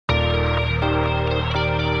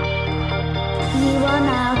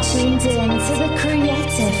tuned in to the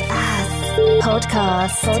Creative Ass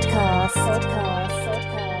Podcast.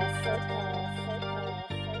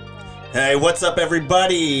 Hey, what's up,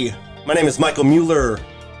 everybody? My name is Michael Mueller,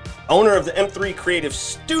 owner of the M3 Creative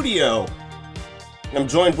Studio. And I'm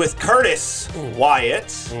joined with Curtis Wyatt,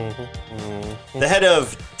 the head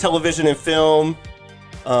of television and film,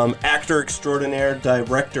 actor extraordinaire,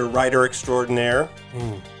 director, writer extraordinaire.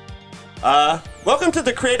 Welcome to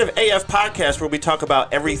the Creative AF Podcast, where we talk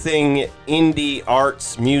about everything indie,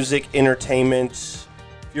 arts, music, entertainment.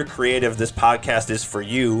 If you're creative, this podcast is for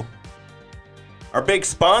you. Our big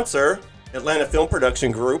sponsor, Atlanta Film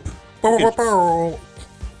Production Group. I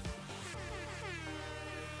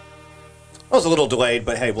was a little delayed,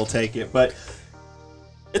 but hey, we'll take it. But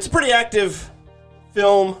it's a pretty active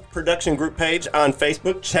film production group page on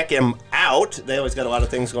Facebook. Check them out. They always got a lot of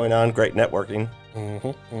things going on. Great networking.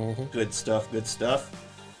 Good stuff, good stuff.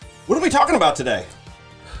 What are we talking about today?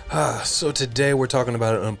 So today we're talking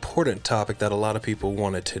about an important topic that a lot of people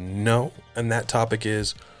wanted to know, and that topic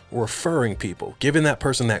is referring people, giving that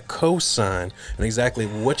person that cosign, and exactly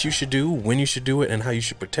what you should do, when you should do it, and how you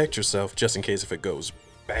should protect yourself just in case if it goes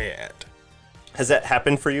bad. Has that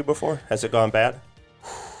happened for you before? Has it gone bad?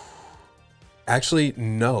 Actually,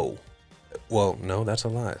 no. Well, no, that's a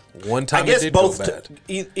lie. One time I guess it did both. go bad.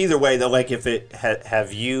 Either way, though, like if it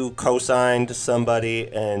have you co-signed somebody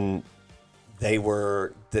and they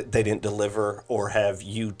didn't deliver, or have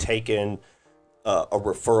you taken a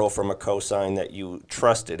referral from a cosign that you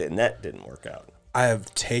trusted and that didn't work out? I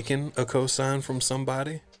have taken a cosign from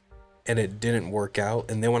somebody and it didn't work out.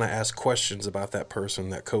 And then when I asked questions about that person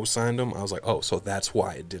that co-signed them, I was like, oh, so that's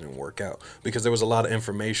why it didn't work out. Because there was a lot of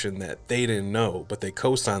information that they didn't know, but they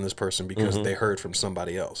co-signed this person because they heard from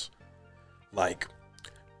somebody else. Like,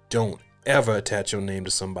 don't ever attach your name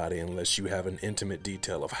to somebody unless you have an intimate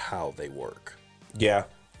detail of how they work. Yeah.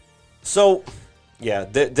 So, yeah,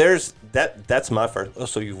 there's that. That's my first. Oh,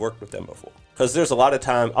 so you've worked with them before? Because there's a lot of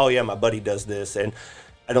time. Oh yeah, my buddy does this, and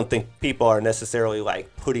I don't think people are necessarily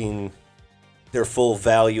like putting their full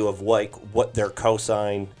value of like what their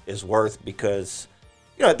cosign is worth, because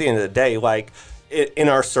at the end of the day, like in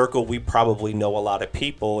our circle, we probably know a lot of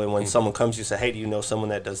people, and when someone comes, you say, "Hey, do you know someone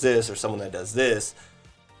that does this or someone that does this?"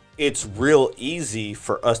 It's real easy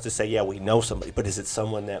for us to say, "Yeah, we know somebody," but is it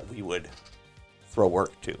someone that we would throw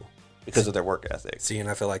work to because of their work ethic? See, and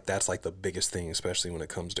I feel like that's like the biggest thing, especially when it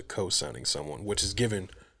comes to co-signing someone, which is giving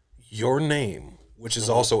your name, which is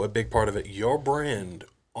also a big part of it, your brand,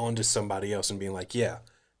 onto somebody else and being like, yeah,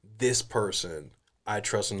 this person I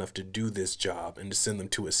trust enough to do this job, and to send them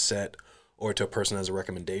to a set or to a person as a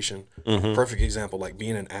recommendation. Perfect example, like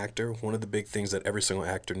being an actor, one of the big things that every single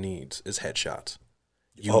actor needs is headshots.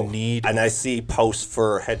 And I see posts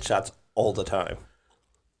for headshots all the time.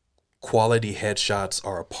 Quality headshots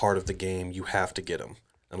are a part of the game. You have to get them.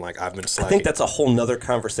 And like I've been slacking. I think that's a whole nother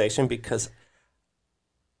conversation, because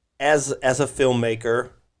as a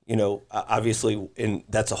filmmaker, obviously,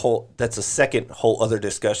 that's a second whole other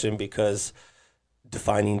discussion, because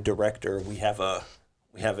defining director, we have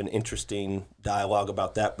an interesting dialogue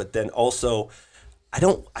about that. But then also, I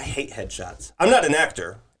hate headshots. I'm not an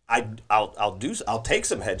actor. I'll take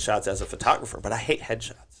some headshots as a photographer, but I hate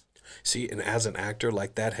headshots. See, and as an actor,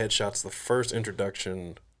 like that headshot's the first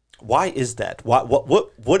introduction. Why is that?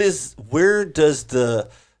 Where does the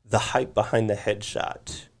hype behind the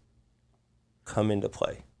headshot come into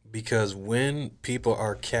play? Because when people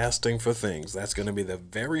are casting for things, that's going to be the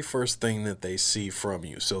very first thing that they see from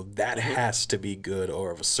you. So that has to be good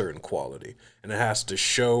or of a certain quality. And it has to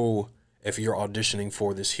show, if you're auditioning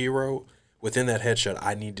for this hero, within that headshot,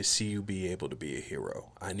 I need to see you be able to be a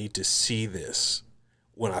hero. I need to see this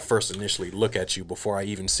when I first initially look at you before I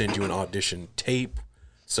even send you an audition tape,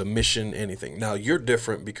 submission, anything. Now, you're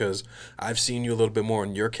different because I've seen you a little bit more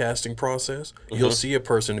in your casting process. You'll see a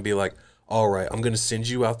person and be like, all right, I'm going to send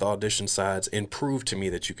you out the audition sides and prove to me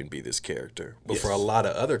that you can be this character. But for a lot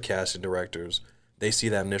of other casting directors, they see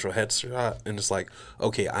that initial headshot and it's like,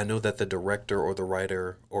 okay, I know that the director or the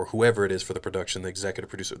writer or whoever it is for the production, the executive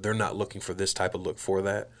producer, they're not looking for this type of look for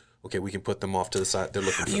that. Okay, we can put them off to the side. They're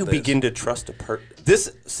looking for this. How do you begin to trust a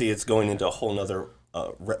it's going into a whole nother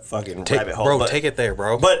rabbit hole. Bro, take it there,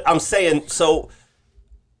 bro. But I'm saying, so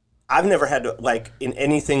I've never had to, like, in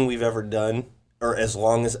anything we've ever done, or as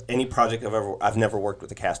long as any project I've never worked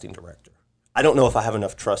with a casting director. I don't know if I have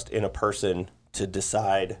enough trust in a person to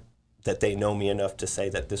decide that they know me enough to say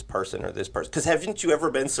that this person or this person. Because haven't you ever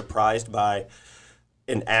been surprised by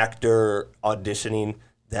an actor auditioning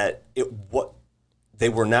that they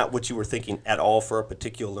were not what you were thinking at all for a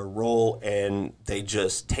particular role, and they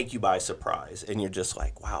just take you by surprise, and you're just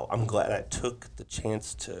like, wow, I'm glad I took the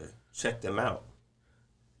chance to check them out.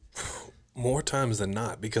 More times than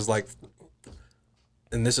not, because like,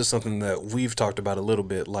 and this is something that we've talked about a little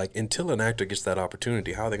bit, like until an actor gets that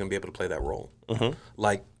opportunity, how are they going to be able to play that role?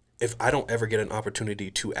 Like, if I don't ever get an opportunity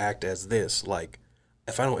to act as this, like,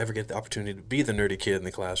 if I don't ever get the opportunity to be the nerdy kid in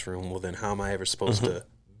the classroom, well, then how am I ever supposed to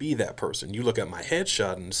be that person? You look at my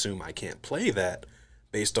headshot and assume I can't play that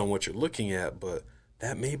based on what you're looking at, but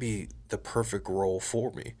that may be the perfect role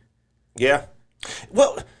for me. Yeah.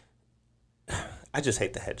 Well, I just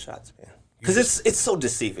hate the headshots, man. Because it's so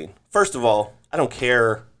deceiving. First of all, I don't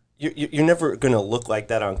care. You're never going to look like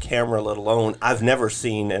that on camera, let alone I've never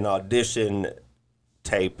seen an audition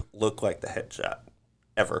tape look like the headshot,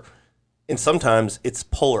 ever. And sometimes it's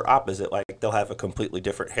polar opposite. Like, they'll have a completely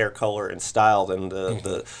different hair color and style than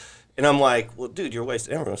the and I'm like, well, dude, you're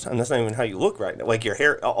wasting everyone's time. That's not even how you look right now. Like, your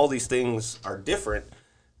hair, all these things are different.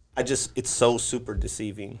 It's so super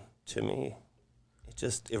deceiving to me.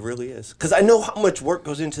 It really is. Because I know how much work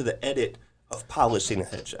goes into the edit of polishing a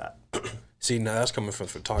headshot. See, now that's coming from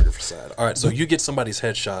the photographer side. All right, so you get somebody's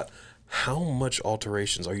headshot. How much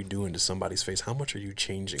alterations are you doing to somebody's face? How much are you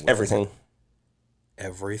changing? Everything.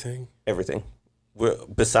 Everything? Everything.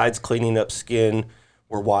 Besides cleaning up skin,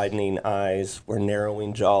 we're widening eyes, we're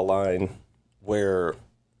narrowing jawline, we're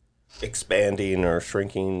expanding or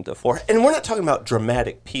shrinking the forehead. And we're not talking about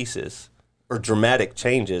dramatic pieces or dramatic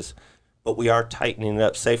changes, but we are tightening it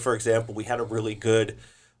up. Say, for example, we had a really good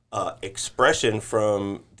expression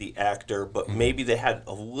from the actor, but maybe they had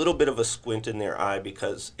a little bit of a squint in their eye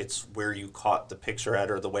because it's where you caught the picture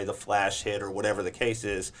at or the way the flash hit or whatever the case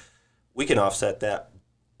is. We can offset that,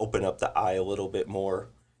 open up the eye a little bit more,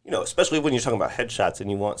 especially when you're talking about headshots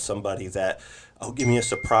and you want somebody that, oh, give me a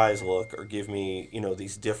surprise look or give me,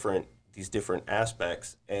 these different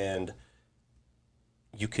aspects, and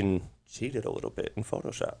you can cheat it a little bit in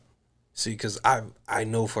Photoshop. See, because I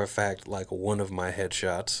know for a fact, like, one of my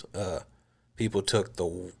headshots, people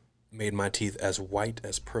made my teeth as white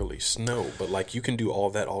as pearly snow, but like, you can do all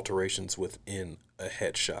that alterations within a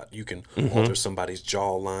headshot. You can alter somebody's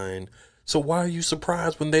jawline. So why are you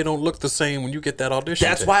surprised when they don't look the same when you get that audition?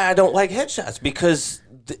 That's why I don't like headshots, because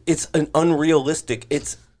it's an unrealistic.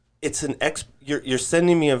 You're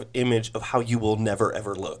sending me an image of how you will never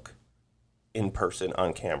ever look in person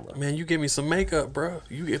on camera. Man, you give me some makeup, bro.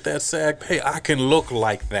 You get that sag. Hey, I can look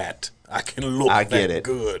like that. I can look that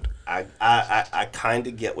good. I kind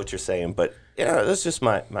of get what you're saying, but that's just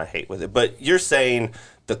my hate with it. But you're saying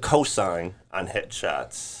the cosign on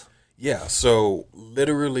headshots. Yeah, so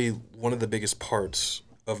literally one of the biggest parts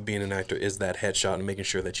of being an actor is that headshot and making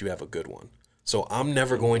sure that you have a good one. So I'm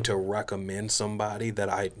never going to recommend somebody that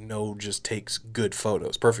I know just takes good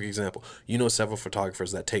photos. Perfect example. You know several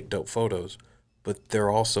photographers that take dope photos, but they're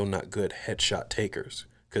also not good headshot takers.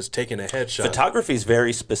 Because taking a headshot... Photography is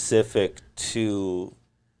very specific to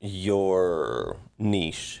your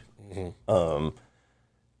niche.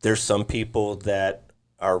 There's some people that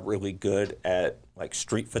are really good at like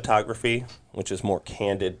street photography, which is more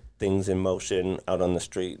candid things in motion out on the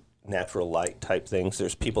street, natural light type things.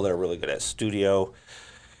 There's people that are really good at studio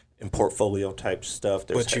and portfolio type stuff.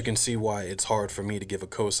 But you can see why it's hard for me to give a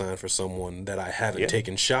cosign for someone that I haven't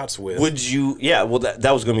taken shots with. Would you? Yeah, well,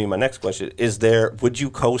 that was going to be my next question. Would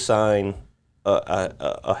you cosign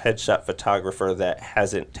a headshot photographer that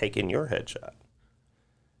hasn't taken your headshot?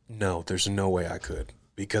 No, there's no way I could,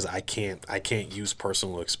 because I can't use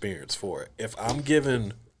personal experience for it. If I'm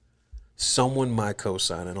giving someone my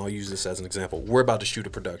cosign, and I'll use this as an example, we're about to shoot a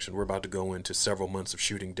production. We're about to go into several months of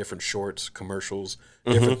shooting different shorts, commercials,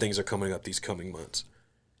 different things are coming up these coming months.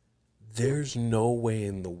 There's no way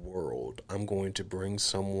in the world I'm going to bring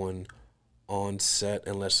someone on set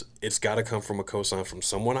unless it's got to come from a cosign from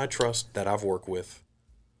someone I trust that I've worked with,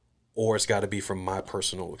 or it's got to be from my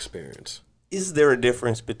personal experience. Is there a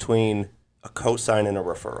difference between a cosign and a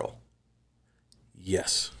referral?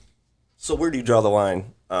 Yes. So where do you draw the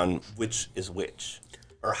line on which is which?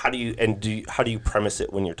 Or how do you premise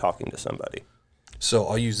it when you're talking to somebody? So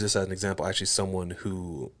I'll use this as an example. Actually, someone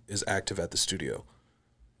who is active at the studio.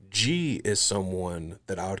 G is someone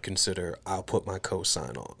that I would consider I'll put my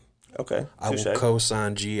cosign on. Okay. I will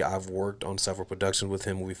co-sign G. I've worked on several productions with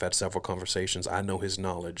him. We've had several conversations. I know his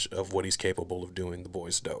knowledge of what he's capable of doing. The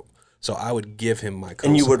boy's dope. So I would give him my cosign.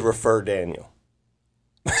 And you would refer Daniel.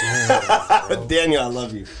 Damn, Daniel, I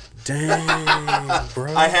love you. Dang,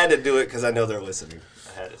 bro. I had to do it because I know they're listening.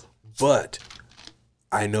 I had to. But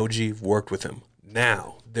I know G, worked with him.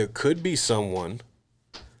 Now, there could be someone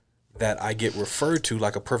that I get referred to.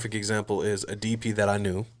 Like a perfect example is a DP that I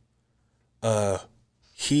knew.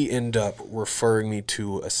 He ended up referring me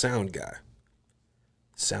to a sound guy.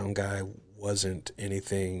 Sound guy wasn't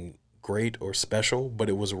anything great or special, but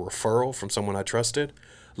it was a referral from someone I trusted.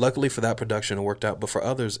 Luckily for that production, it worked out, but for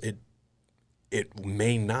others, it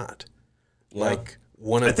may not. Yeah. Like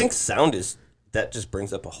one of I think sound is that just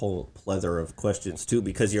brings up a whole plethora of questions too,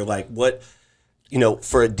 because you're like, what,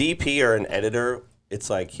 for a DP or an editor, it's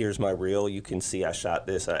like, here's my reel. You can see I shot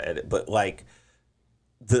this, I edit, but like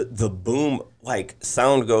the boom, like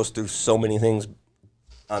sound goes through so many things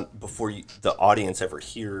before the audience ever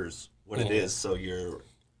hears what it is. So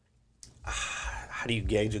how do you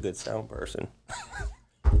gauge a good sound person?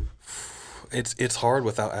 It's hard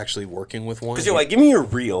without actually working with one. Because you're like, give me your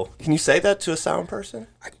reel. Can you say that to a sound person?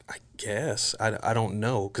 I guess. I don't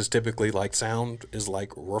know. Because typically, like, sound is like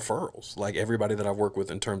referrals. Like, everybody that I've worked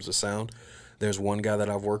with in terms of sound, there's one guy that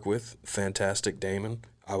I've worked with, fantastic, Damon.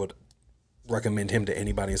 I would recommend him to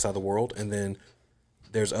anybody inside the world. And then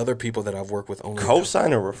there's other people that I've worked with only.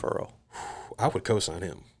 Co-sign or referral? I would co-sign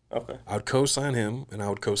him. Okay. I would co-sign him, and I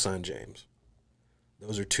would co-sign James.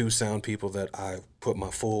 Those are two sound people that I put my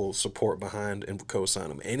full support behind and co-sign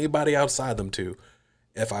them. Anybody outside them too,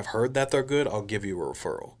 if I've heard that they're good, I'll give you a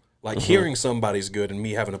referral. Like hearing somebody's good and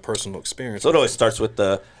me having a personal experience. So it always starts with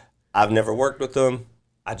I've never worked with them.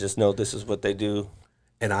 I just know this is what they do.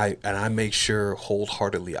 And I make sure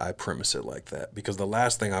wholeheartedly I premise it like that. Because the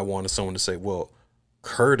last thing I want is someone to say, well,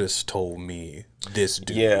 Curtis told me this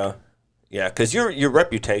dude. Yeah. Yeah, because your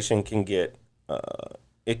reputation can get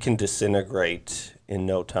it can disintegrate in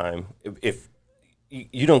no time if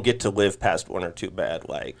you don't get to live past one or two bad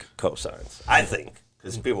like cosigns. I think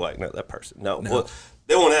because people are like, no, that person, no. Well,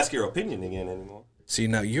 they won't ask your opinion again anymore. See,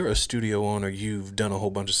 now you're a studio owner. You've done a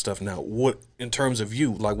whole bunch of stuff. Now, what in terms of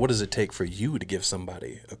you, like, what does it take for you to give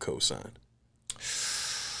somebody a cosign?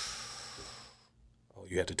 Oh,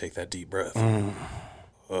 you had to take that deep breath.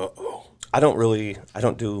 Uh-oh. I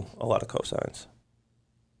don't do a lot of cosigns.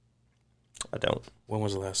 I don't. When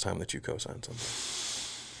was the last time that you co-signed something?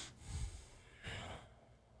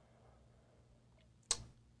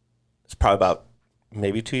 It's probably about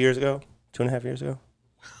maybe 2 years ago, 2.5 years ago.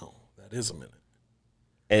 Wow, that is a minute.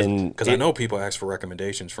 And because I know people ask for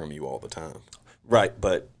recommendations from you all the time. Right,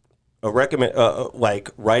 but like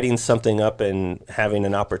writing something up and having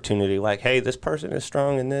an opportunity, like, hey, this person is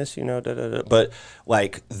strong in this, But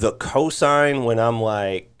like the cosign, when I'm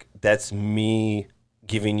like, that's me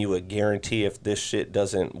giving you a guarantee if this shit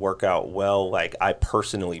doesn't work out well, like I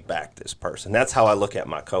personally back this person. That's how I look at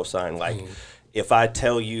my cosign. Like if I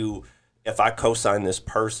tell you, if I co-sign this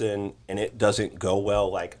person and it doesn't go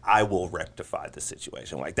well, like I will rectify the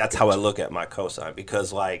situation. Like that's how I look at my cosign,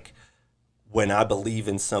 because like when I believe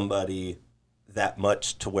in somebody that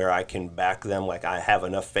much to where I can back them, like I have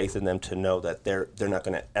enough faith in them to know that they're not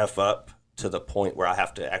going to F up to the point where I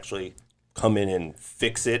have to actually come in and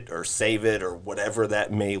fix it or save it or whatever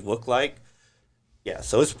that may look like. Yeah,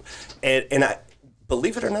 so it's and I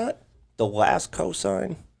believe it or not, the last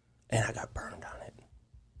cosign, and I got burned on it.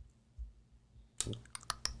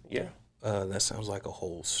 Yeah. That sounds like a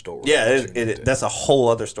whole story. Yeah, that's a whole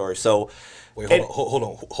other story. So, wait, hold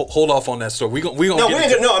on, hold off on that story. We gonna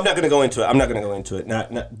no, I'm not gonna go into it. I'm not gonna go into it.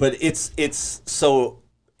 Not, but it's so,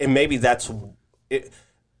 and maybe that's it.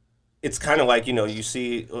 It's kind of like, you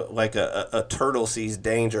see like a turtle sees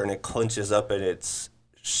danger and it clenches up in its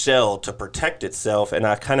shell to protect itself, and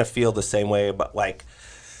I kind of feel the same way about like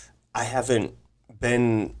I haven't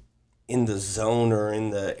been in the zone or in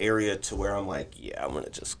the area to where I'm like, yeah, I'm gonna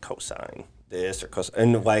just cosign this or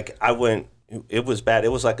and like it was bad.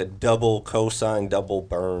 It was like a double cosign, double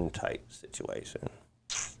burn type situation.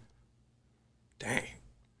 Dang.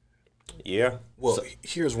 Yeah. Well,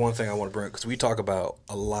 here's one thing I want to bring up, because we talk about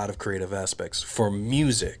a lot of creative aspects for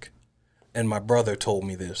music, and my brother told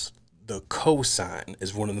me this. The cosign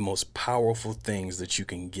is one of the most powerful things that you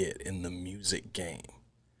can get in the music game.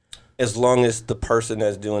 As long as the person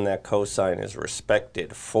that's doing that cosign is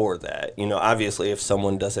respected for that. Obviously, if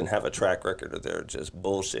someone doesn't have a track record or they're just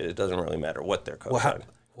bullshit, it doesn't really matter what they're cosigning.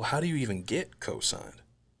 Well, how do you even get cosigned?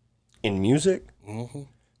 In music? Mm-hmm.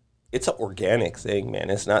 It's an organic thing, man.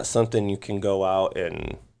 It's not something you can go out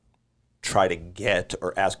and try to get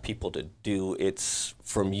or ask people to do. It's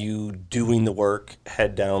from you doing the work,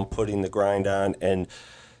 head down, putting the grind on, and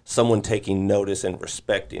someone taking notice and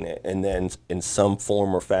respecting it. And then in some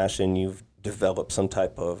form or fashion, you've developed some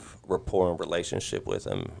type of rapport and relationship with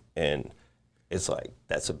them. And it's like,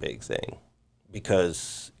 that's a big thing.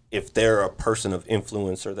 Because if they're a person of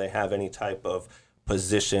influence or they have any type of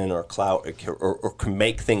position or clout or can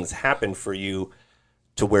make things happen for you,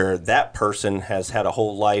 to where that person has had a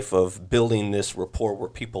whole life of building this rapport where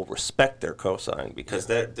people respect their cosign, because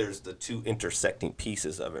there's the two intersecting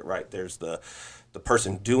pieces of it, right? There's the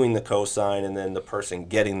person doing the cosign and then the person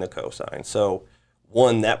getting the cosign. So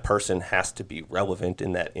one, that person has to be relevant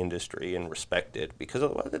in that industry and respected, because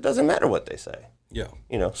otherwise it doesn't matter what they say. Yeah.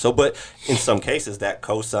 You know, so, but in some cases that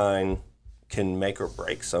cosign can make or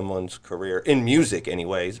break someone's career in music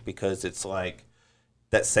anyways, because it's like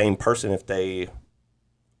that same person, if they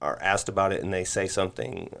are asked about it and they say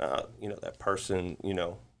something, you know, that person, you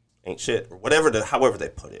know, ain't shit or whatever, however they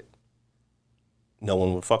put it, no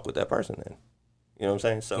one would fuck with that person then. You know what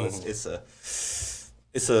I'm saying? So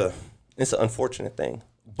it's an unfortunate thing,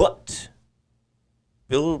 but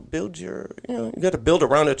build your, you know, you got to build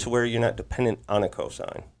around it to where you're not dependent on a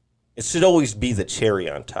cosign. It should always be the cherry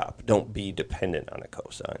on top. Don't be dependent on a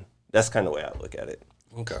cosign. That's kind of the way I look at it.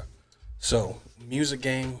 Okay. So, music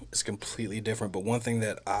game is completely different, but one thing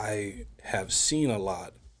that I have seen a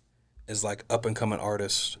lot is like up and coming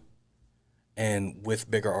artists, and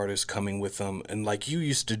with bigger artists coming with them. And like you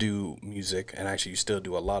used to do music, and actually you still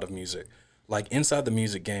do a lot of music. Like inside the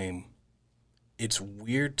music game, it's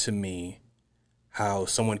weird to me how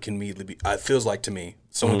someone can immediately be, it feels like to me,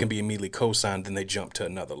 someone can be immediately co-signed, then they jump to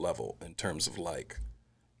another level in terms of like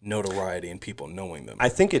notoriety and people knowing them. I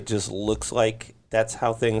think it just looks like that's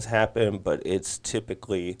how things happen, but it's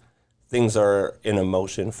typically things are in a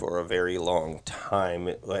motion for a very long time,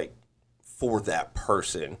 like for that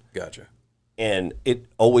person. Gotcha. And it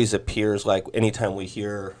always appears like anytime we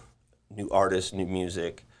hear new artists, new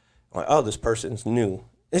music, like, oh, this person's new.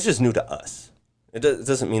 It's just new to us. It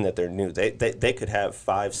doesn't mean that they're new. They could have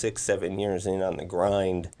 5, 6, 7 years in on the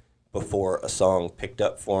grind before a song picked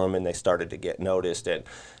up for them and they started to get noticed. And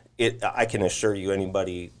I can assure you,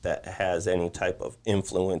 anybody that has any type of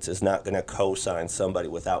influence is not going to co-sign somebody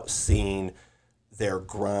without seeing their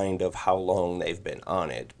grind of how long they've been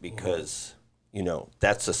on it, because, you know,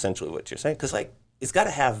 that's essentially what you're saying. Because, like, it's got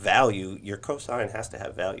to have value. Your co-sign has to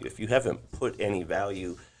have value. If you haven't put any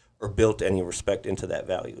value or built any respect into that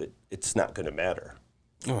value, it's not going to matter.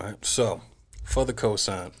 All right. So, for the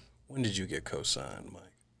cosign, when did you get co-signed, Mike?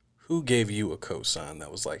 Who gave you a cosign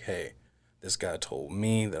that was like, hey, this guy told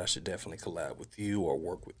me that I should definitely collab with you or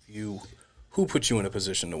work with you? Who put you in a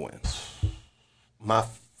position to win? My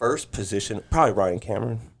first position, probably Ryan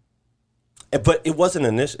Cameron. But it wasn't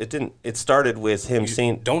initial. It didn't. It started with him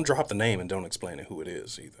seeing. Don't drop the name and don't explain who it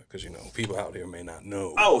is either, because, you know, people out there may not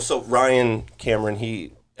know. Oh, so Ryan Cameron,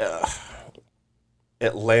 he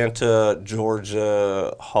Atlanta,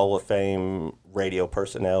 Georgia Hall of Fame radio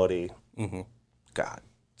personality. Mm-hmm. God,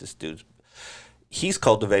 this dude's. He's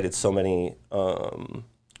cultivated so many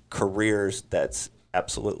careers that's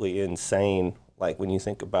absolutely insane. Like when you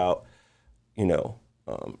think about, you know,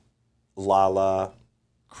 Lala,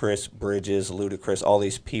 Chris Bridges, Ludacris, all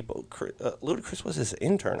these people. Ludacris was his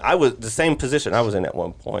intern. I was the same position I was in at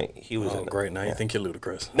one point. He was. Oh, great! Now you think you're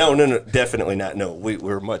Ludacris? No, definitely not. No,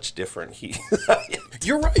 we're much different.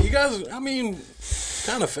 You're right. You guys, I mean,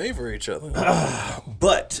 kind of favor each other.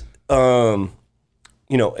 But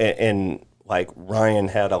you know, and like Ryan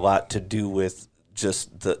had a lot to do with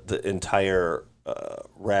just the entire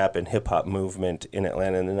rap and hip hop movement in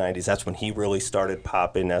Atlanta in the 90s. That's when he really started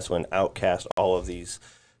popping. That's when Outkast, all of these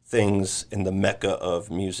things in the mecca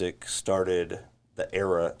of music started the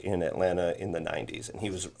era in Atlanta in the 90s. And he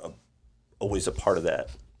was always a part of that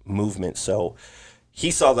movement. So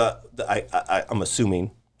he saw I'm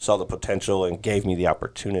assuming, saw the potential and gave me the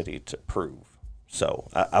opportunity to prove. So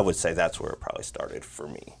I would say that's where it probably started for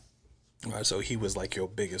me. All right, so he was like your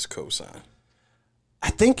biggest cosign.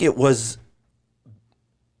 I think it was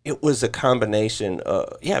a combination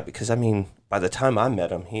of, because I mean, by the time I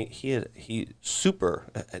met him, he super.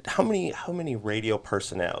 How many radio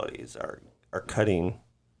personalities are cutting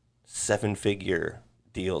 7-figure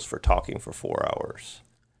deals for talking for 4 hours?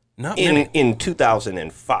 Not many. In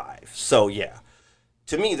 2005. So yeah,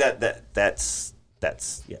 to me that's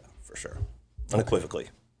yeah, for sure, unequivocally.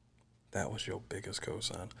 That was your biggest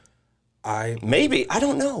cosign. Maybe, I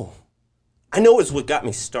don't know. I know it's what got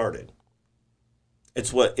me started.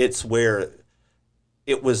 It's where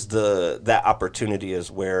it was that opportunity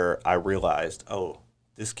is where I realized, oh,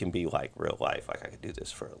 this can be like real life. Like I could do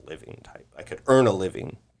this for a living type. I could earn a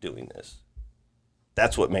living doing this.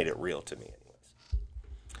 That's what made it real to me anyways.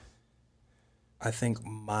 I think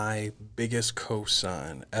my biggest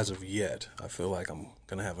cosign as of yet, I feel like I'm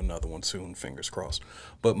going to have another one soon, fingers crossed.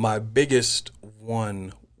 But my biggest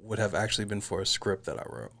one would have actually been for a script that I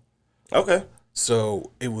wrote. Okay.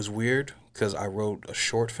 So it was weird because I wrote a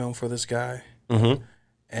short film for this guy,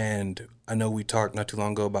 And I know we talked not too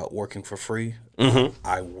long ago about working for free.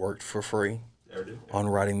 I worked for free on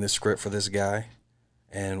writing this script for this guy.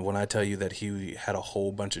 And when I tell you that he had a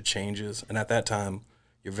whole bunch of changes, and at that time,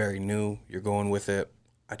 you're very new, you're going with it.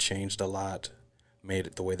 I changed a lot, made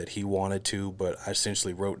it the way that he wanted to, but I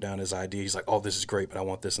essentially wrote down his idea. He's like, oh, this is great, but I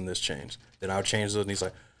want this and this changed. Then I would change those, and he's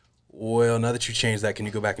like, well, now that you changed that, can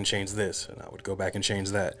you go back and change this? And I would go back and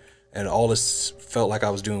change that. And all this felt like I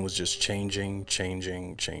was doing was just changing.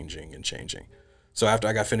 So after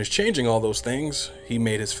I got finished changing all those things, he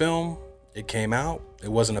made his film. It came out. It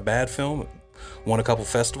wasn't a bad film. It won a couple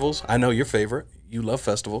festivals. I know your favorite. You love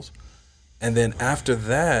festivals. And then after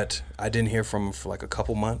that, I didn't hear from him for like a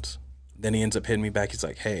couple months. Then he ends up hitting me back. He's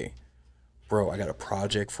like, hey, bro, I got a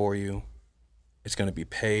project for you. It's going to be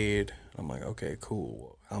paid. I'm like, okay, cool.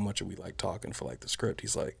 Well, how much are we like talking for like the script?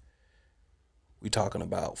 He's like, we talking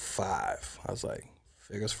about 5. I was like,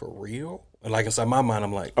 figures for real? And like inside my mind,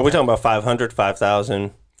 I'm like, Are we talking about 500,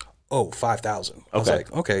 5,000? oh, 5,000. I was Okay.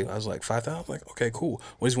 like, okay. I was like, 5,000? Like, okay, cool.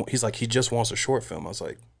 He's like, he just wants a short film. I was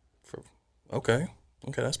like, okay,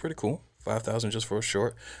 that's pretty cool. 5,000 just for a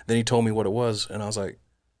short. Then he told me what it was, and I was like,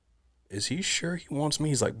 is he sure he wants me?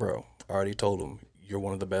 He's like, bro, I already told him you're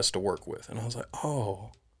one of the best to work with. And I was like,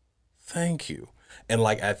 oh, thank you. And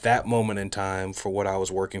like at that moment in time for what I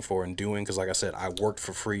was working for and doing, because like I said, I worked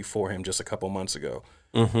for free for him just a couple months ago.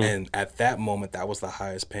 And at that moment, that was the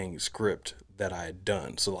highest paying script that I had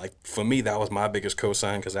done. So like for me, that was my biggest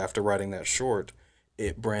cosign, because after writing that short,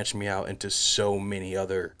 it branched me out into so many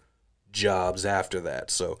other jobs after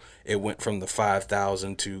that. So it went from the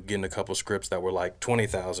 5,000 to getting a couple scripts that were like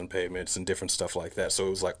 20,000 payments and different stuff like that. So it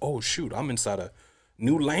was like, oh shoot, I'm inside a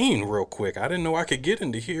new lane real quick. I didn't know I could get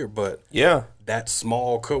into here, but Yeah. that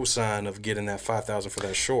small cosign of getting that 5,000 for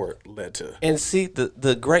that short led to. And see,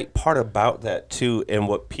 the great part about that too, and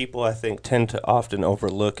what people I think tend to often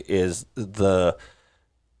overlook, is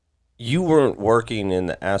you weren't working in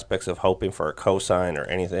the aspects of hoping for a cosign or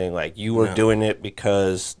anything. Like, you were doing it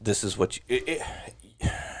because this is what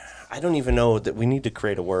I don't even know that we need to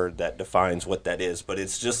create a word that defines what that is, but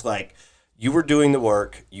it's just like you were doing the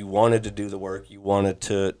work, you wanted to do the work, you wanted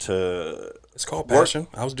to It's called passion.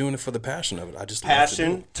 I was doing it for the passion of it. I just loved to do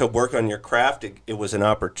passion it. to work on your craft. It was an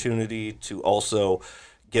opportunity to also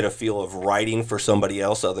get a feel of writing for somebody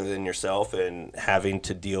else other than yourself, and having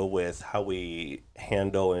to deal with how we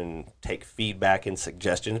handle and take feedback and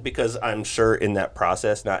suggestions, because I'm sure in that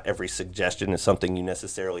process, not every suggestion is something you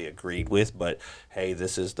necessarily agreed with, but hey,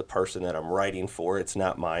 this is the person that I'm writing for. It's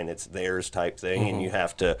not mine, it's theirs type thing. And you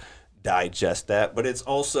have to digest that. But it's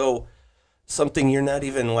also something you're not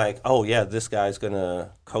even like, oh yeah, this guy's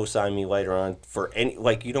gonna co-sign me later on for any,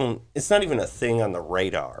 like, you don't, it's not even a thing on the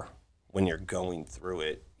radar when you're going through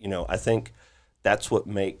it. I think that's what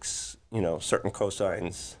makes, certain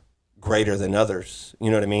cosigns greater than others. You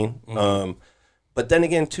know what I mean? But then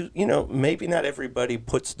again, too, maybe not everybody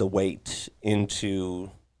puts the weight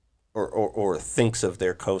into or thinks of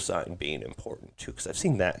their cosign being important too. Because I've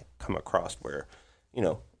seen that come across where,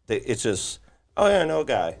 it's just, oh yeah, I know a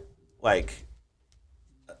guy. Like,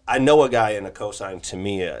 I know a guy and a cosign, to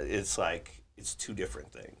me, it's like, it's two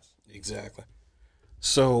different things. Exactly.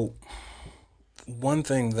 So one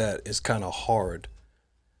thing that is kind of hard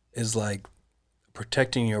is like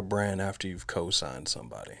protecting your brand after you've co-signed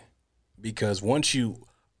somebody. Because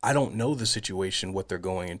I don't know the situation, what they're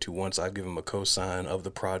going into. Once I give them a co-sign of the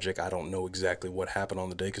project, I don't know exactly what happened on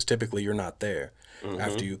the day, because typically you're not there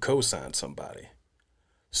after you co-sign somebody.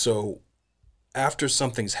 So after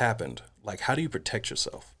something's happened, like, how do you protect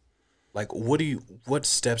yourself? Like, what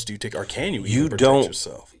steps do you take, or can you even protect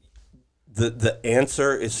yourself? The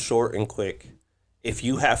answer is short and quick. If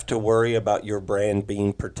you have to worry about your brand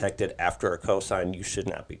being protected after a cosign, you should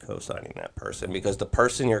not be cosigning that person, because the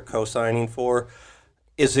person you're cosigning for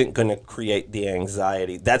isn't going to create the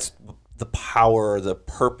anxiety. That's the power, or the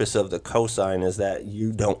purpose of the cosign, is that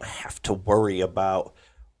you don't have to worry about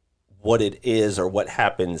what it is or what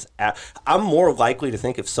happens. I'm more likely to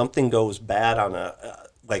think if something goes bad on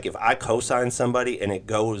like if I cosign somebody and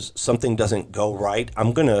something doesn't go right,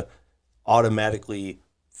 I'm going to automatically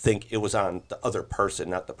think it was on the other person,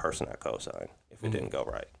 not the person I co-signed, if it didn't go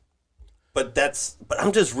right. But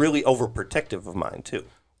I'm just really overprotective of mine too.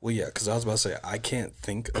 Well, yeah, because I was about to say, I can't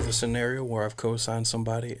think of a scenario where I've co-signed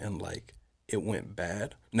somebody and like it went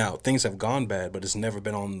bad. Now, things have gone bad, but it's never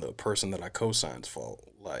been on the person that I co-signed's fault.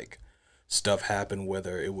 Like, stuff happened,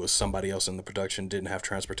 whether it was somebody else in the production didn't have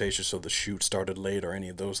transportation, so the shoot started late, or any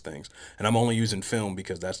of those things. And I'm only using film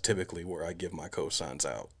because that's typically where I give my co-signs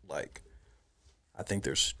out. Like, I think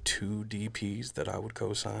there's 2 DPs that I would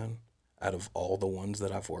co-sign out of all the ones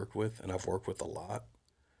that I've worked with, and I've worked with a lot.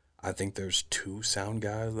 I think there's 2 sound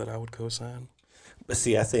guys that I would co-sign. But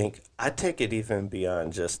see, I think I take it even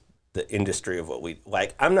beyond just the industry of what we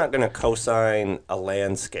like. I'm not going to co-sign a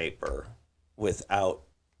landscaper without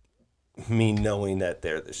me knowing that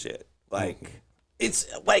they're the shit. Like, it's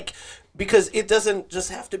like, because it doesn't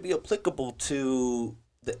just have to be applicable to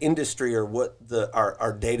the industry or what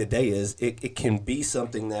our day to day is. It can be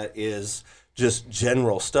something that is just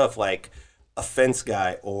general stuff, like a fence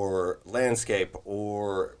guy or landscape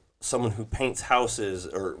or someone who paints houses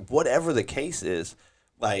or whatever the case is.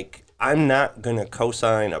 Like, I'm not going to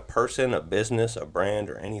co-sign a person, a business, a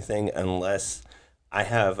brand, or anything unless I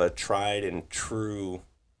have a tried and true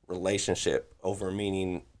relationship over,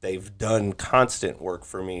 meaning they've done constant work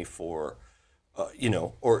for me for,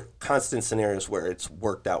 or constant scenarios where it's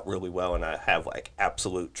worked out really well and I have, like,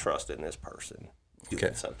 absolute trust in this person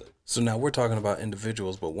doing something. So now we're talking about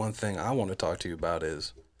individuals, but one thing I want to talk to you about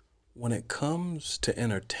is when it comes to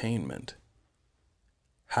entertainment,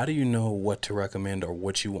 how do you know what to recommend or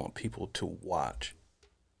what you want people to watch?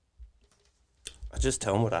 I just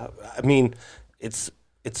tell them what I mean, it's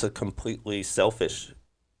a completely selfish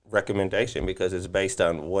recommendation because it's based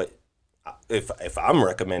on what, if I'm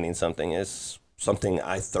recommending something, is something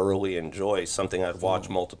I thoroughly enjoy, something I'd watch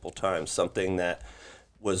multiple times, something that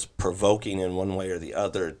was provoking in one way or the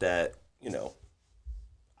other that,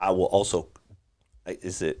 I will also, I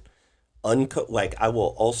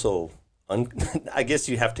will also, I guess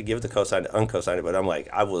you have to give the cosign to uncosign it, but I'm like,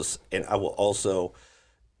 I will also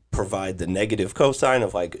provide the negative cosign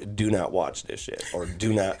of, like, do not watch this shit, or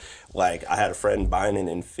do not, like, I had a friend buying an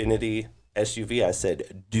Infiniti SUV. I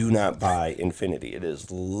said, do not buy Infiniti. It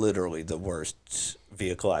is literally the worst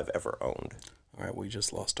vehicle I've ever owned. All right, we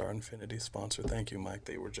just lost our Infiniti sponsor. Thank you, Mike.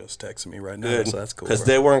 They were just texting me right now, Good, so that's cool. because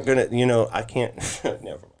they weren't going to, I can't, never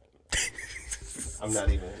mind. I'm not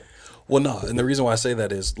even. Well, no, and the reason why I say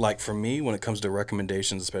that is, like, for me, when it comes to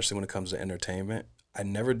recommendations, especially when it comes to entertainment, I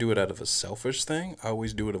never do it out of a selfish thing. I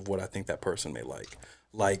always do it of what I think that person may like.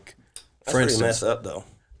 Like, That's for pretty instance, messed up, though.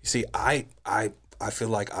 you see, I feel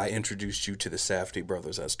like I introduced you to the Safdie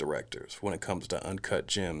brothers as directors when it comes to Uncut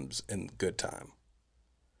Gems and Good Time.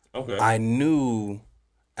 Okay. I knew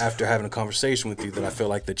after having a conversation with you that I feel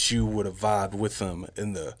like that you would have vibed with them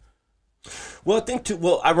in the. Well, I think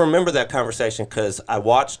I remember that conversation because I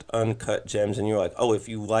watched Uncut Gems, and you were like, "Oh, if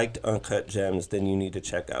you liked Uncut Gems, then you need to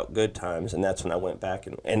check out Good Times." And that's when I went back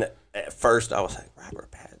and at first I was like,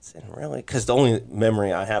 Robert Pattinson, really? Because the only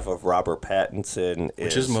memory I have of Robert Pattinson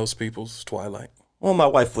Which is most people's Twilight. Well, my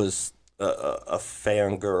wife was a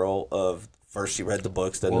fangirl of. First, she read the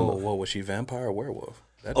books, then Whoa, was she vampire or werewolf?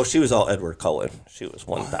 she was all Edward Cullen. She was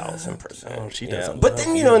 1,000%. Oh, she doesn't. But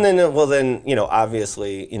then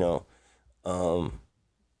obviously,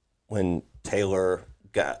 when Taylor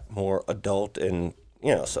got more adult and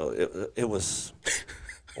so it was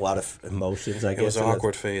a lot of emotions. I guess it was an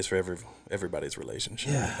awkward phase for everybody's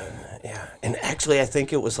relationship. Yeah. And actually, I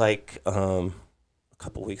think it was like a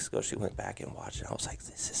couple weeks ago. She went back and watched it. I was like,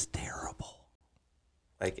 this is terrible.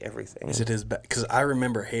 Like everything. Is it as bad? Because I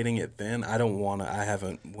remember hating it then. I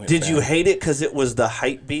haven't went Did back. you hate it because it was the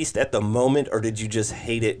hype beast at the moment, or did you just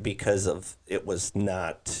hate it because of it was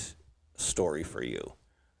not story for you?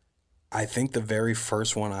 I think the very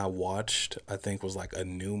first one I watched, I think, was like A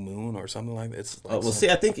New Moon or something like that. It's like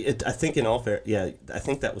See, I think in all fair, I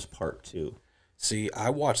think that was part 2. See,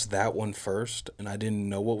 I watched that one first, and I didn't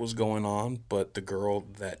know what was going on, but the girl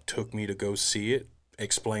that took me to go see it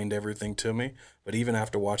explained everything to me. But even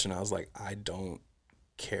after watching, I was like, I don't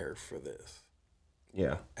care for this.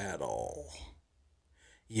 Yeah. At all.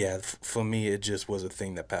 Yeah, for me, it just was a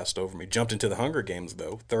thing that passed over me. Jumped into the Hunger Games,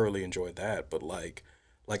 though. Thoroughly enjoyed that. But, like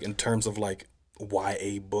in terms of, like,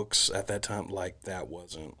 YA books at that time, like, that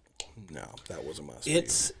wasn't my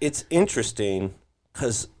speed. It's interesting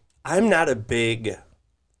because I'm not a big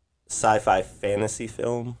sci-fi fantasy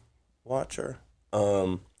film watcher.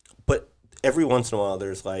 But every once in a while,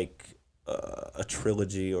 there's, like, a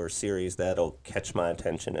trilogy or series that'll catch my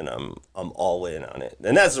attention, and I'm all in on it.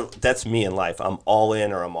 And that's me in life. I'm all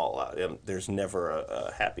in or I'm all out. There's never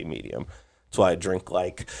a happy medium. That's why I drink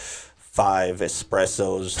like 5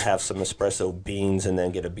 espressos, have some espresso beans, and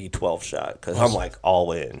then get a B12 shot because I'm like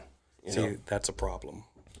all in. See, that's a problem.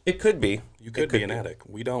 It could be. You could be an addict.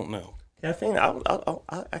 We don't know. Caffeine.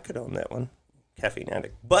 I could own that one. Caffeine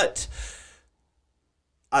addict. But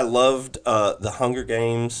I loved the Hunger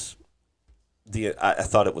Games. I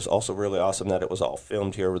thought it was also really awesome that it was all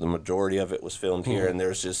filmed here, or the majority of it was filmed here, and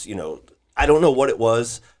there's just, I don't know what it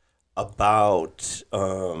was about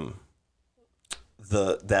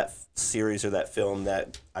that series or that film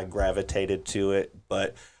that I gravitated to it,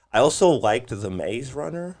 but I also liked The Maze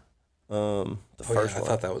Runner. The first I one.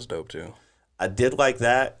 thought that was dope too. I did like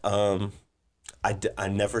that. I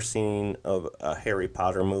never seen a Harry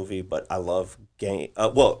Potter movie, but I love Game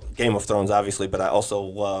of Thrones, obviously, but I also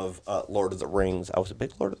love Lord of the Rings. I was a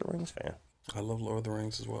big Lord of the Rings fan. I love Lord of the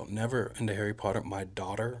Rings as well. Never into Harry Potter. My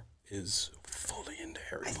daughter is fully into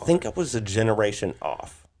Harry Potter. I think I was a generation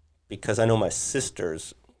off because I know my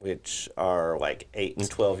sisters, which are like 8 and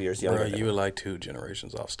 12 years younger. Bro, you were like 2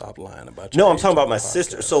 generations off. Stop lying about No, your I'm talking age about on my the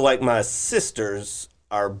sister. podcast. So like my sisters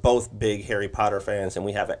are both big Harry Potter fans, and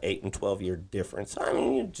we have an 8 and 12 year difference. I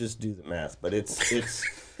mean, you just do the math, but it's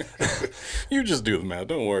You just do the math.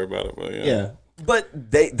 Don't worry about it. But yeah.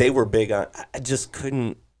 But they were big on. I just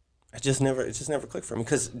couldn't. It just never clicked for me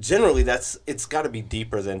because generally it's got to be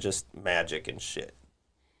deeper than just magic and shit.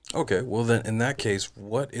 Okay, well then, in that case,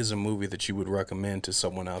 what is a movie that you would recommend to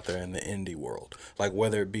someone out there in the indie world? Like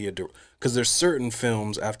whether it be because there's certain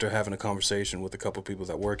films, after having a conversation with a couple people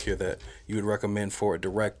that work here, that you would recommend for a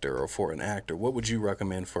director or for an actor. What would you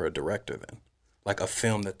recommend for a director then? Like a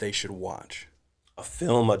film that they should watch? A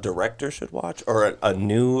film a director should watch, or a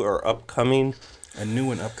new or upcoming. A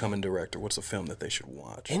new and upcoming director, what's a film that they should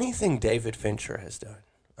watch? Anything David Fincher has done.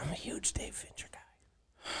 I'm a huge David Fincher guy.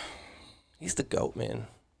 He's the GOAT, man.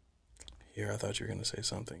 Here, I thought you were going to say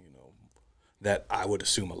something, that I would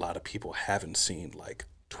assume a lot of people haven't seen, like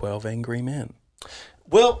 12 Angry Men.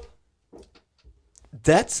 Well,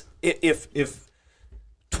 that's if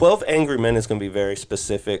 12 Angry Men is going to be very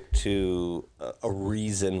specific to a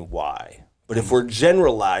reason why. But if we're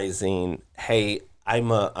generalizing, hey, I'm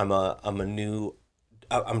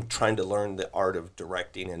trying to learn the art of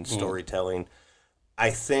directing and storytelling. I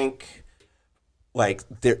think like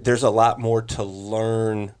there's a lot more to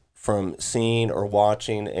learn from seeing or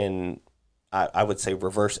watching, and I would say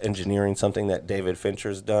reverse engineering something that David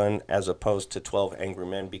Fincher's done as opposed to 12 Angry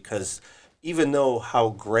Men, because even though how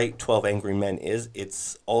great 12 Angry Men is,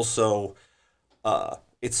 it's also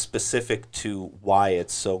it's specific to why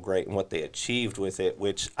it's so great and what they achieved with it,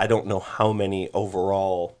 which I don't know how many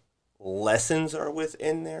overall lessons are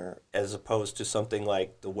within there, as opposed to something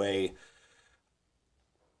like the way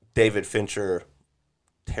David Fincher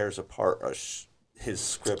tears apart his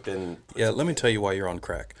script and Yeah, let me tell you why you're on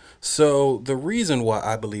crack. So the reason why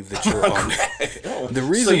I believe that you're on the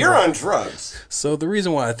reason so you're why, on drugs. So the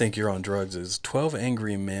reason why I think you're on drugs is 12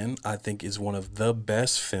 Angry Men, I think, is one of the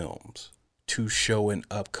best films to show an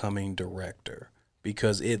upcoming director,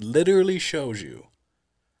 because it literally shows you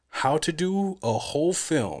how to do a whole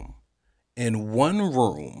film in one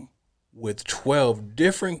room with 12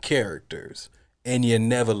 different characters, and you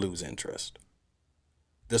never lose interest.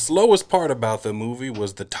 The slowest part about the movie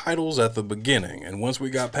was the titles at the beginning, and once we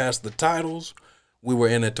got past the titles, we were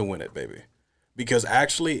in it to win it, baby. Because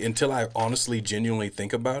actually, until I honestly, genuinely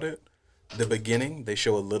think about it, the beginning, they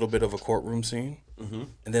show a little bit of a courtroom scene,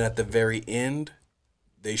 and then at the very end,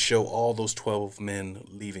 they show all those 12 men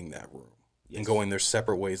leaving that room and going their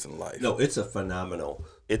separate ways in life. No, it's a phenomenal.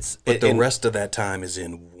 But the rest of that time is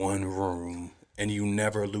in one room, and you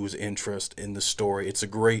never lose interest in the story. It's a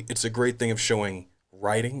great thing of showing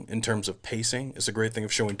writing in terms of pacing. It's a great thing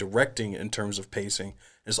of showing directing in terms of pacing.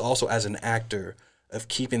 It's also, as an actor, of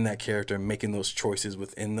keeping that character and making those choices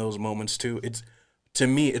within those moments too. To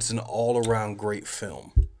me, it's an all-around great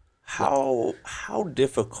film. How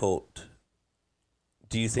difficult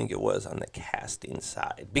do you think it was on the casting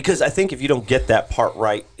side? Because I think if you don't get that part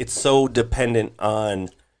right, it's so dependent on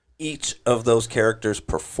each of those characters'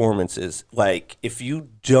 performances. Like, if you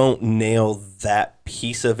don't nail that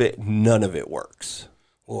piece of it, none of it works.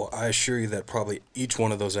 Well, I assure you that probably each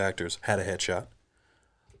one of those actors had a headshot.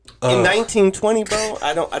 In 1920, bro,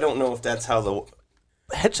 I don't know if that's how the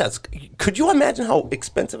headshots. Could you imagine how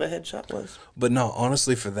expensive a headshot was? But no,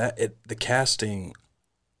 honestly, for that, the casting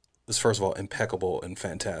was, first of all, impeccable and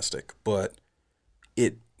fantastic. But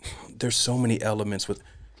there's so many elements with,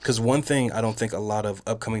 because one thing I don't think a lot of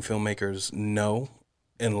upcoming filmmakers know,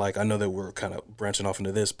 and like I know that we're kind of branching off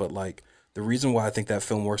into this, but like the reason why I think that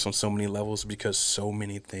film works on so many levels is because so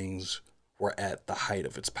many things were at the height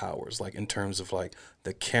of its powers, like in terms of like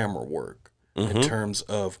the camera work, in terms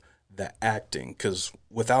of the acting, because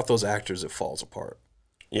without those actors, it falls apart.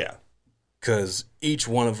 Yeah. Because each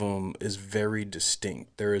one of them is very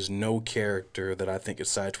distinct. There is no character that I think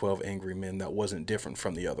aside 12 Angry Men that wasn't different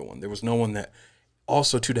from the other one. There was no one that,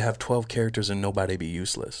 also too, to have 12 characters and nobody be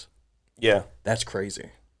useless. Yeah. That's crazy.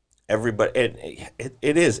 Everybody,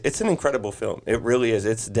 it is. It's an incredible film. It really is.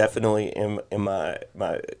 It's definitely in my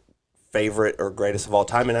favorite or greatest of all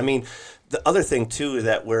time. And I mean, the other thing too is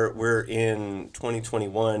that we're in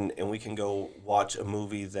 2021 and we can go watch a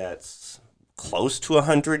movie that's close to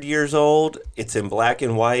 100 years old. It's in black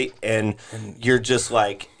and white, and you're just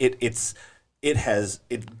like it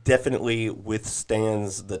definitely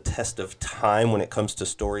withstands the test of time when it comes to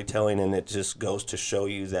storytelling, and it just goes to show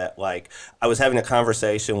you that, like, I was having a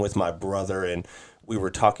conversation with my brother, and we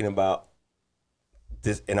were talking about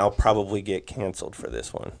this, and I'll probably get canceled for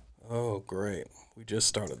this one. Oh, great. We just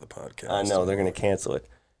started the podcast. I know, they're going to cancel it.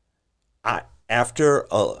 After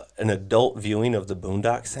an adult viewing of the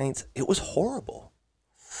Boondock Saints, it was horrible.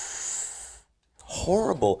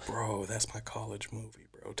 Horrible. Bro, that's my college movie,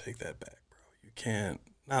 bro. Take that back, bro. You can't.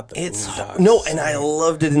 Not the It's Boondocks. no, and I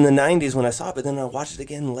loved it in the 90s when I saw it, but then I watched it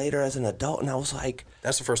again later as an adult, and I was like,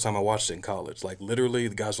 That's the first time I watched it in college. Like, literally,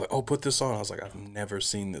 the guys were like, oh, put this on. I was like, I've never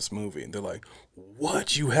seen this movie. And they're like,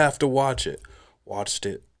 what? You have to watch it. Watched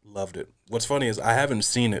it. Loved it. What's funny is I haven't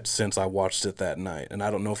seen it since I watched it that night, and I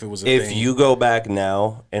don't know if it was a if thing. you go back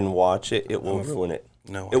now and watch it, it will ruin it.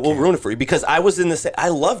 No, it will ruin it for you, because I was in the I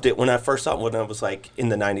loved it when I first saw it, when I was like in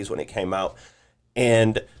the 90s when it came out,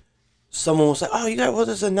 and someone was like, oh, you got, well,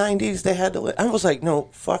 there's the 90s, they had to, I was like, no,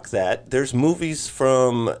 fuck that. There's movies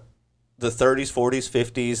from the 30s, 40s,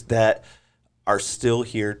 50s that are still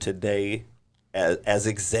here today as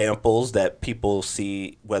examples that people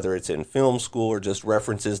see, whether it's in film school or just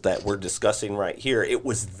references that we're discussing right here. It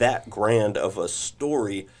was that grand of a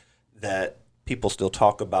story that people still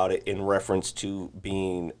talk about it in reference to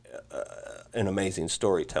being an amazing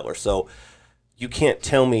storyteller. So you can't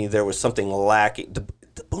tell me there was something lacking. The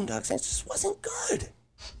Boondock Saints just wasn't good.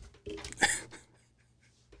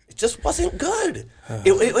 It just wasn't good.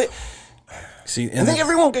 See, I think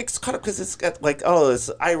everyone gets caught up because it's got like, oh, it's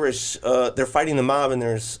Irish. They're fighting the mob and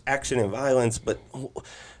there's action and violence. But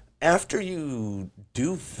after you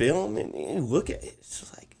do film and you look at it, it's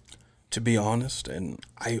just like. To be honest, and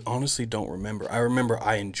I honestly don't remember. I remember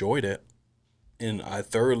I enjoyed it, and I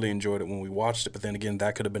thoroughly enjoyed it when we watched it. But then again,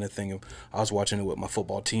 that could have been a thing of I was watching it with my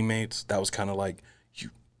football teammates. That was kind of like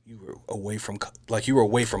you were away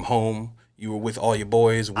from home. You were with all your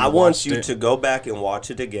boys. I want you to go back and watch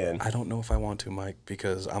it again. I don't know if I want to, Mike,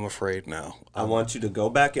 because I'm afraid now. I want you to go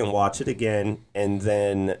back and watch it again, and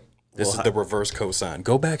then this is the reverse cosign.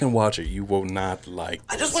 Go back and watch it. You will not like.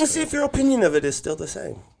 I just want to see if your opinion of it is still the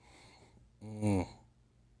same.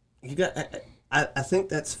 You got. I think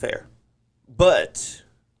that's fair, but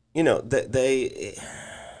you know that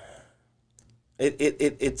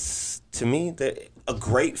it's to me that a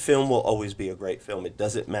great film will always be a great film. It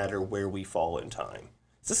doesn't matter where we fall in time.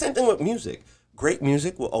 It's the same thing with music. Great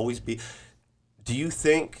music will always be. Do you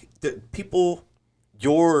think that people,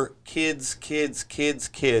 your kids'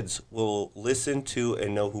 will listen to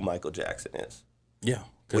and know who Michael Jackson is? Yeah,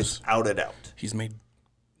 without a doubt. He's made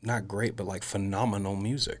not great, but like phenomenal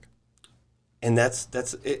music. And that's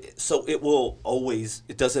it. So it will always,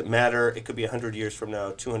 it doesn't matter. It could be 100 years from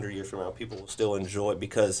now, 200 years from now, people will still enjoy it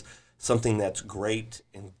because something that's great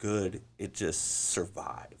and good, it just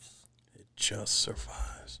survives. It just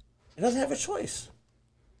survives. It doesn't have a choice.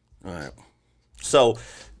 All right. So,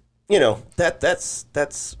 you know, that's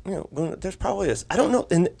you know, there's probably I don't know,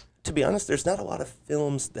 and to be honest, there's not a lot of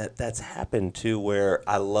films that's happened to where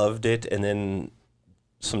I loved it and then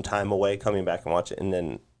some time away coming back and watch it and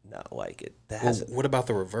then not like it. That hasn't. What about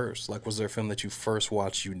the reverse? Like, was there a film that you first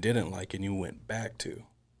watched you didn't like and you went back to?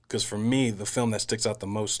 Because for me, the film that sticks out the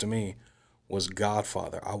most to me was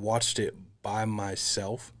Godfather. I watched it by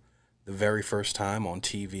myself the very first time on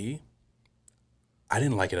TV. I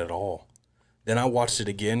didn't like it at all. Then I watched it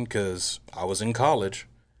again because I was in college.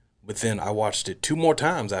 But then I watched it 2 more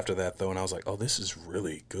times after that, though, and I was like, oh, this is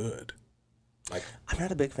really good. Like, I'm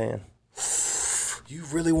not a big fan. You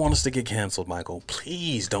really want us to get canceled, Michael?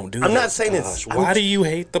 Please don't do that. I'm not saying it's. Why do you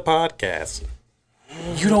hate the podcast?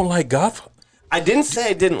 You don't like Godfather? I didn't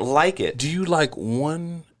say I didn't like it. Do you like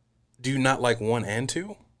one? Do you not like 1 and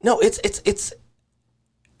 2? No, it's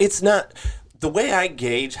not the way I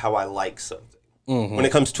gauge how I like something when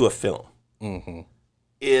it comes to a film.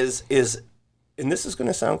 Is and this is going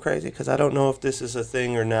to sound crazy because I don't know if this is a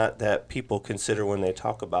thing or not that people consider when they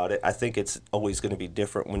talk about it. I think it's always going to be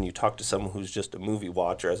different when you talk to someone who's just a movie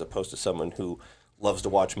watcher as opposed to someone who loves to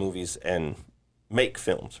watch movies and make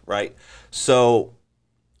films, right? So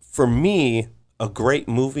for me, a great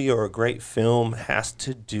movie or a great film has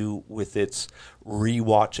to do with its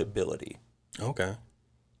rewatchability. Okay.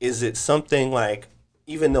 Is it something like,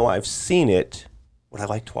 even though I've seen it, would I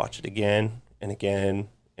like to watch it again and again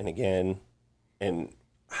and again? And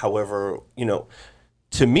however, you know,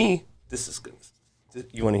 to me, this is good.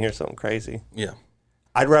 You want to hear something crazy? Yeah.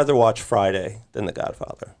 I'd rather watch Friday than The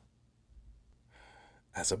Godfather.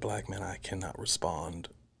 As a black man, I cannot respond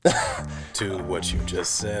to what you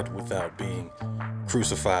just said without being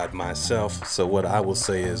crucified myself. So what I will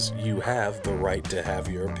say is you have the right to have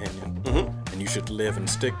your opinion, and you should live and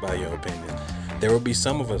stick by your opinion. There will be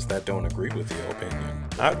some of us that don't agree with your opinion.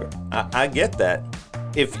 I get that.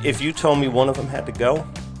 If you told me one of them had to go,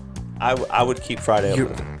 I would keep Friday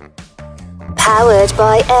open. Powered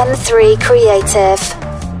by M3 Creative.